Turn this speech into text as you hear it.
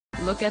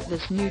Look at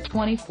this new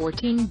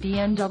 2014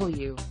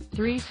 BMW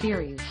 3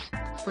 Series.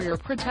 For your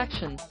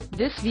protection,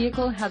 this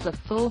vehicle has a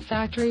full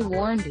factory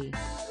warranty.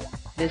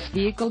 This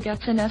vehicle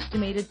gets an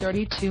estimated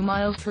 32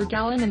 miles per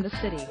gallon in the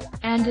city,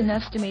 and an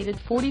estimated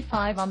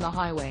 45 on the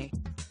highway.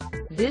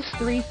 This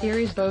 3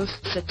 Series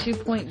boasts a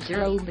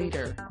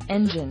 2.0-liter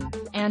engine,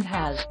 and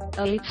has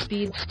a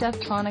 8-speed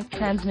step-tronic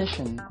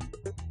transmission.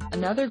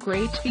 Another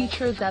great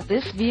feature is that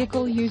this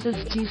vehicle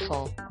uses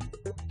diesel.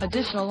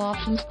 Additional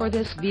options for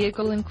this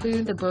vehicle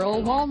include the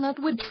burl walnut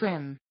wood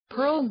trim,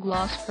 pearl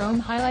gloss chrome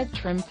highlight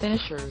trim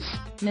finishers,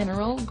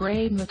 mineral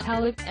grade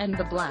metallic and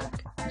the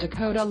black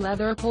Dakota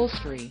leather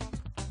upholstery.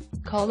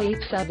 Call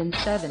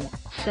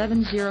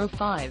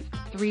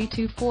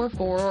 877-705-3244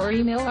 or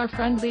email our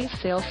friendly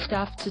sales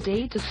staff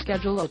today to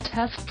schedule a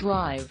test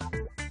drive.